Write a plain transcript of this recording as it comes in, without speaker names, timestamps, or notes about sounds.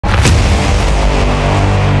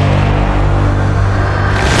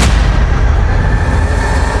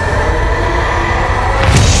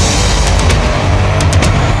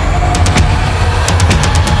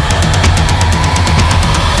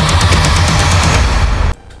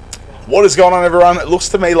What is going on, everyone? It looks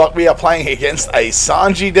to me like we are playing against a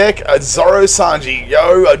Sanji deck, a Zoro Sanji,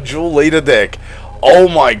 a dual leader deck. Oh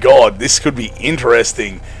my god, this could be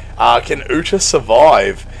interesting. Can Uta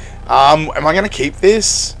survive? Am I going to keep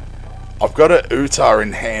this? I've got a Uta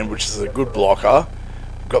in hand, which is a good blocker.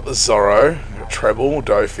 I've got the Zoro, treble,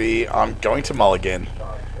 Dofi. I'm going to mulligan.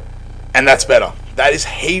 And that's better. That is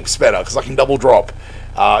heaps better, because I can double drop.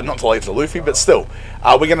 Not to leave to Luffy, but still.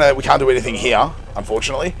 We can't do anything here,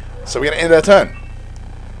 unfortunately. So we're going to end our turn.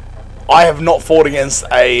 I have not fought against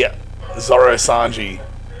a Zoro Sanji,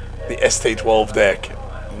 the ST12 deck,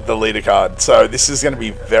 the leader card. So this is going to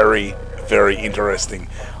be very, very interesting.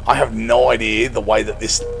 I have no idea the way that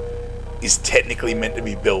this is technically meant to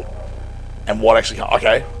be built. And what actually...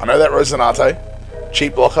 Okay, I know that Rosinante,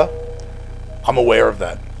 cheap blocker. I'm aware of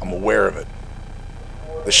that. I'm aware of it.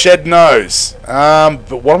 The shed knows.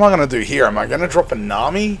 But what am I going to do here? Am I going to drop a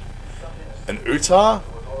Nami? An Uta?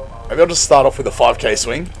 Maybe I'll just start off with a 5k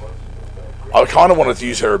swing. I kind of wanted to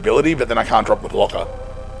use her ability, but then I can't drop the blocker.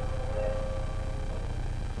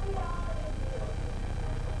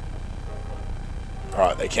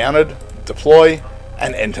 Alright, they countered. Deploy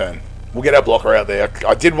and end turn. We'll get our blocker out there.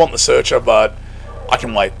 I did want the searcher, but I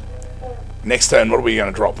can wait. Next turn, what are we going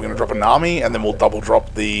to drop? We're going to drop a Nami, and then we'll double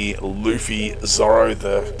drop the Luffy Zoro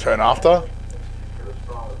the turn after.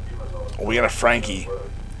 Or we're going to Frankie.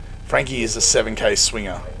 Frankie is a 7k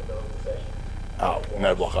swinger. Oh,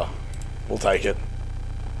 no blocker. We'll take it.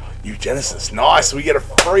 New Genesis. Nice. We get a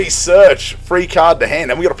free search. Free card to hand.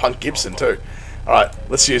 And we got a Punk Gibson too. Alright,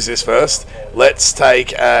 let's use this first. Let's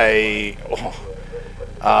take a...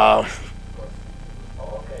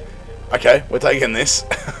 okay, we're taking this.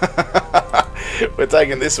 We're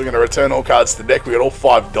taking this. We're going to return all cards to the deck. We got all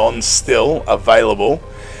 5 Dons still available.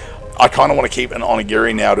 I kind of want to keep an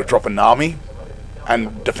Onigiri now to drop a Nami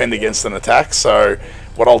and defend against an attack. So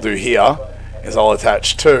what I'll do here is I'll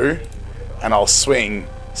attach 2 and I'll swing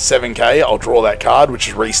 7k. I'll draw that card,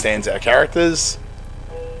 which restands our characters.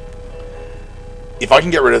 If I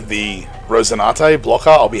can get rid of the Rosinante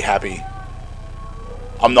blocker, I'll be happy.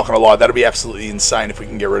 I'm not going to lie, that'll be absolutely insane if we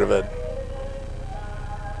can get rid of it.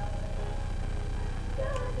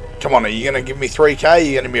 Come on, are you going to give me 3k? Are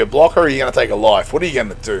you going to be a blocker, or are you going to take a life? What are you going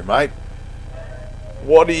to do, mate?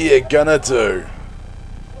 What are you going to do?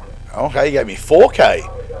 Okay, you gave me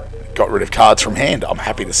 4k. Got rid of cards from hand. I'm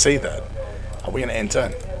happy to see that. Are we going to end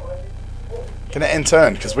turn? Going to end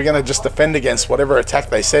turn, because we're going to just defend against whatever attack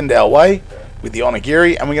they send our way with the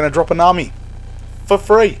Onigiri, and we're going to drop a Nami for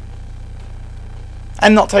free.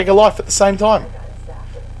 And not take a life at the same time.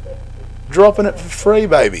 Dropping it for free,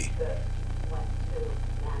 baby.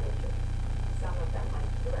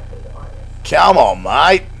 Come on,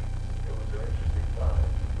 mate.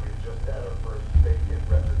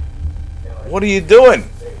 What are you doing?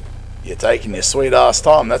 You're taking your sweet ass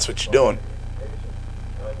time. That's what you're doing.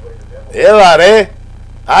 Hello there.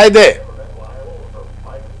 Hi there.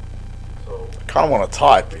 I kind of want to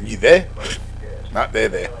type. Are you there? No, they're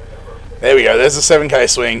there. There we go. There's a 7k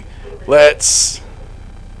swing. Let's...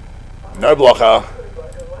 No blocker.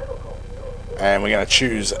 And we're going to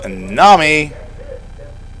choose a Nami.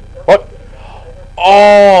 What?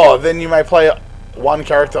 Oh, then you may play one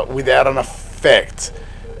character without an effect.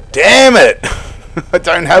 Damn it! I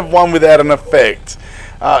don't have one without an effect.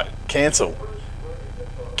 Cancel.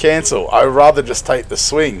 Cancel. I'd rather just take the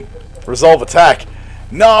swing. Resolve attack.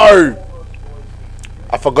 No!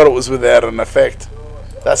 I forgot it was without an effect.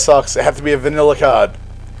 That sucks. It had to be a vanilla card.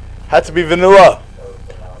 Had to be vanilla.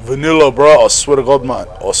 Vanilla, bro. I swear to God, man.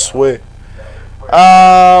 I swear.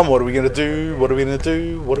 What are we going to do? What are we going to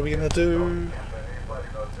do? What are we going to do?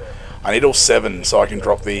 I need all 7 so I can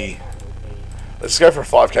drop the... Let's go for a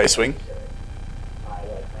 5k swing.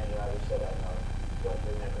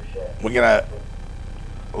 We're going to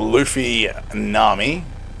Luffy Nami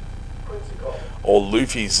or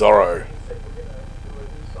Luffy Zoro.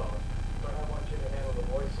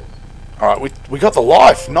 Alright, we got the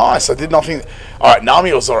life. Nice. I did nothing. Alright,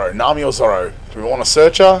 Nami or Zoro? Nami or Zoro? Do we want a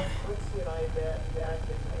searcher?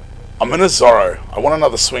 I'm going to Zoro. I want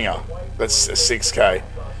another swinger. That's a 6k.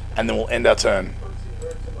 And then we'll end our turn.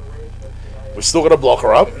 We've still got a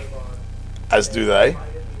blocker up, as do they.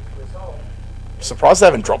 Surprised they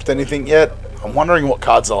haven't dropped anything yet. I'm wondering what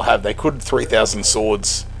cards they'll have. They could 3,000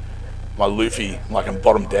 swords my Luffy, like, and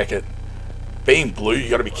bottom deck it. Being blue, you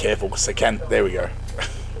got to be careful, because they can... There we go.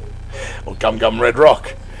 Well, Gum Gum Red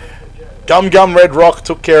Rock. Gum Gum Red Rock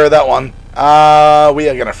took care of that one. We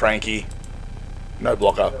are going to Frankie. No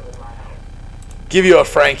blocker. Give you a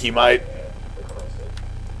Frankie, mate.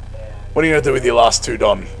 What are you going to do with your last 2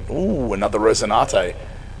 Don? Ooh, another Rosinante.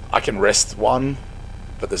 I can rest 1,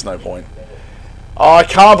 but there's no point. Oh, I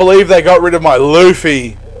can't believe they got rid of my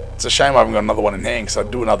Luffy. It's a shame I haven't got another one in hand, because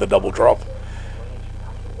I'd do another double drop.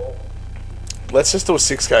 Let's just do a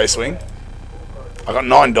 6k swing. I got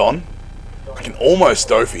 9 Don. I can almost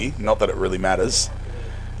Dofi, not that it really matters.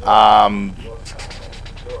 Do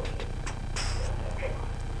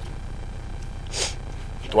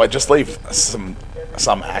I just leave some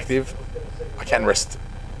active? I can rest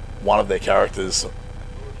one of their characters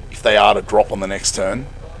if they are to drop on the next turn,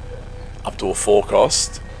 up to a 4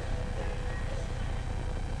 cost.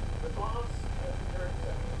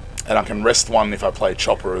 And I can rest one if I play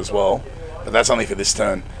Chopper as well, but that's only for this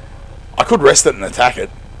turn. I could rest it and attack it.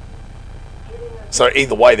 So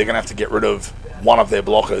either way, they're going to have to get rid of one of their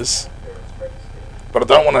blockers. But I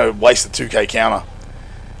don't want to waste a 2k counter.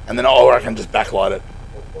 And then, I can just backlight it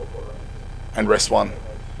and rest one.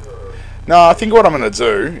 No, I think what I'm going to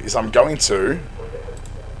do is I'm going to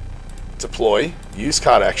deploy, use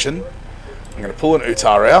card action. I'm going to pull an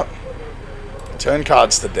Utar out, turn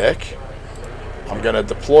cards to deck. I'm going to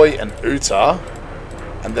deploy an Utar,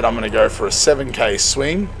 and then I'm going to go for a 7k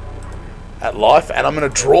swing at life, and I'm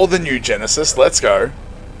going to draw the new Genesis. Let's go.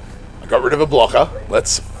 I got rid of a blocker.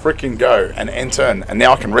 Let's freaking go and end turn. And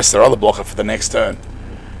now I can rest their other blocker for the next turn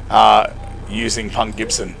using Punk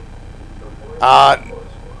Gibson.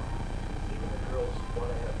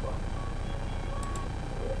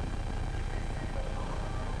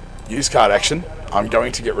 Use card action. I'm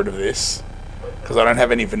going to get rid of this because I don't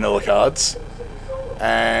have any vanilla cards.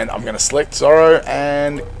 And I'm going to select Zoro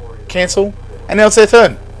and cancel. And now it's their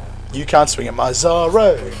turn. You can't swing at my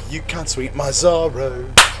Zoro. You can't swing at my Zoro.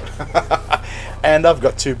 And I've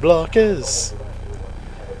got 2 blockers.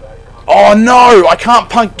 Oh no! I can't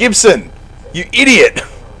Punk Gibson! You idiot!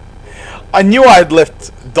 I knew I had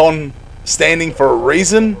left Don standing for a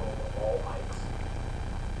reason.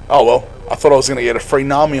 Oh well, I thought I was going to get a free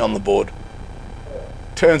Nami on the board.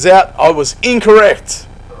 Turns out I was incorrect.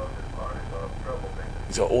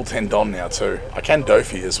 He's got all 10 Don now too. I can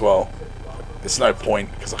Dofi as well. There's no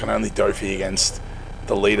point because I can only Dofi against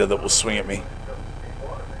the leader that will swing at me.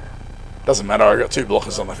 Doesn't matter, I've got 2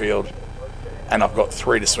 blockers on the field. And I've got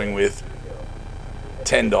 3 to swing with.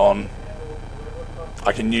 10 Don.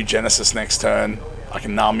 I can new Genesis next turn. I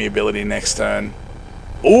can Nami ability next turn.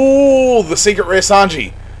 Ooh, the secret rare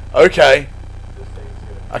Sanji. Okay.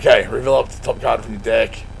 Okay, reveal up the top card from your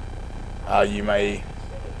deck. You may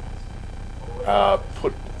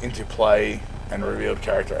put into play and revealed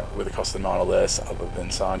character with a cost of 9 or less other than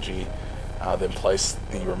Sanji. Then place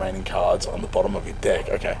the remaining cards on the bottom of your deck.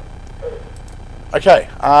 Okay. Okay,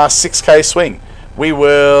 6k swing. We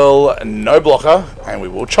will no blocker and we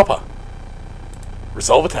will chopper.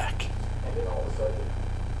 Resolve attack.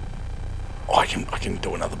 Oh, I can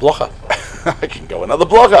do another blocker. I can go another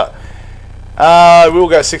blocker. We will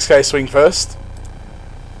go 6k swing first.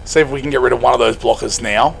 See if we can get rid of one of those blockers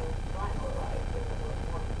now.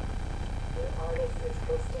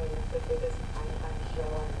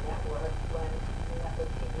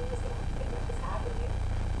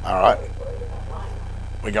 Alright.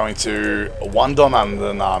 We're going to 1 Don under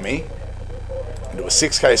the Nami. Do a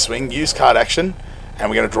 6k swing, use card action, and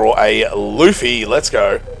we're going to draw a Luffy. Let's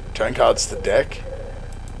go. Turn cards to deck.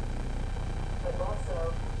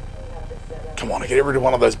 Come on, I get rid of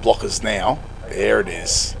one of those blockers now. There it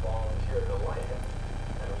is.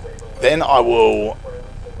 Then I will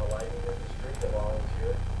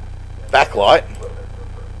backlight,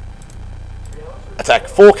 attack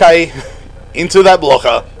 4k into that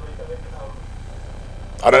blocker.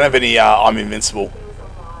 I don't have any I'm invincible.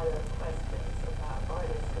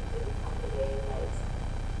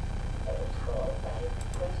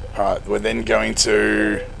 Alright, we're then going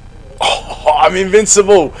to... Oh, I'm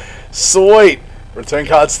invincible! Sweet! Return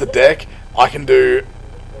cards to deck. I can do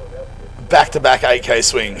back-to-back 8k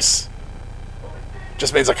swings.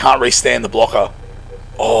 Just means I can't restand the blocker.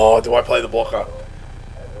 Oh, do I play the blocker?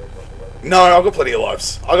 No, I've got plenty of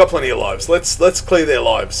lives. I've got plenty of lives. Let's clear their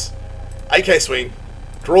lives. 8k swing.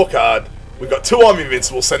 Draw card. We've got 2 I'm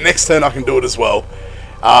invincible, so next turn I can do it as well.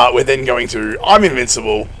 We're then going to I'm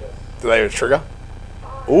invincible. Do they have a trigger?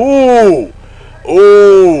 Ooh!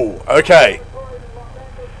 Ooh! Okay.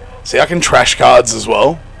 See, I can trash cards as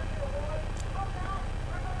well.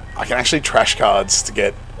 I can actually trash cards to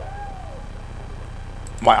get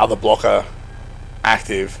my other blocker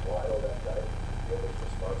active.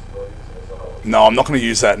 No, I'm not going to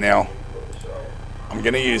use that now. I'm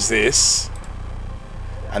going to use this.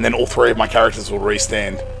 And then all 3 of my characters will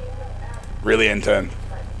restand. Really end turn.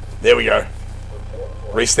 There we go.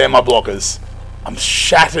 Restand my blockers. I'm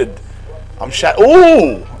shattered. I'm shattered.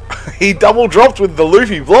 Ooh! He double dropped with the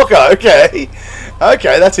Luffy blocker. Okay.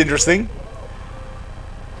 Okay, that's interesting.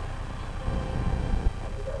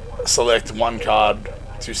 Select one card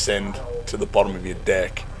to send to the bottom of your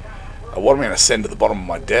deck. What am I going to send to the bottom of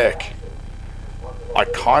my deck? I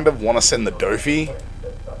kind of want to send the Dofi.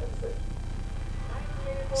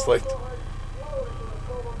 Select.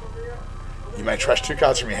 You may trash 2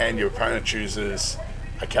 cards from your hand. Your opponent chooses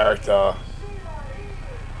a character.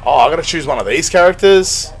 Oh, I gotta choose one of these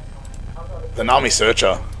characters. The Nami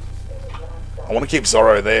Searcher. I want to keep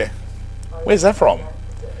Zoro there. Where's that from?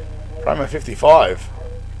 Promo 55.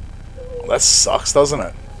 Well, that sucks, doesn't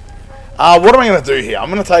it? What am I going to do here? I'm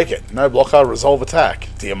going to take it. No blocker, resolve attack.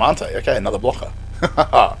 Diamante. Okay, another blocker.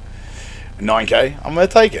 9k. I'm going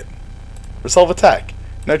to take it. Resolve attack.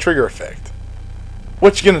 No trigger effect.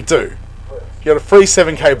 What you going to do? You got a free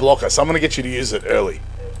 7k blocker, so I'm going to get you to use it early.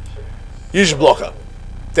 Use your blocker.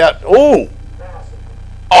 Oh!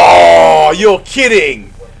 Oh, you're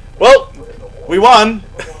kidding! Well, we won.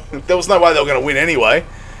 There was no way they were going to win anyway.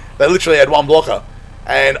 They literally had one blocker.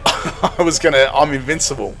 And I'm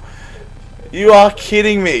invincible. You are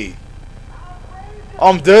kidding me.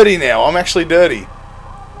 I'm dirty now. I'm actually dirty.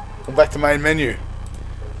 We're back to main menu.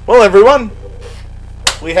 Well, everyone,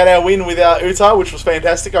 we had our win with our Uta, which was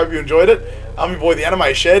fantastic. I hope you enjoyed it. I'm your boy, the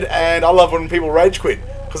Anime Shed, and I love when people rage quit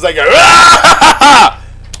because they go, ah!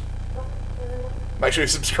 Make sure you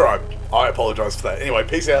subscribe. I apologise for that. Anyway,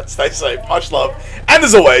 peace out. Stay safe. Much love. And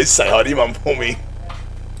as always, say hi to your mum for me.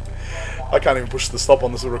 I can't even push the stop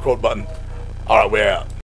on this record button. Alright, we're out.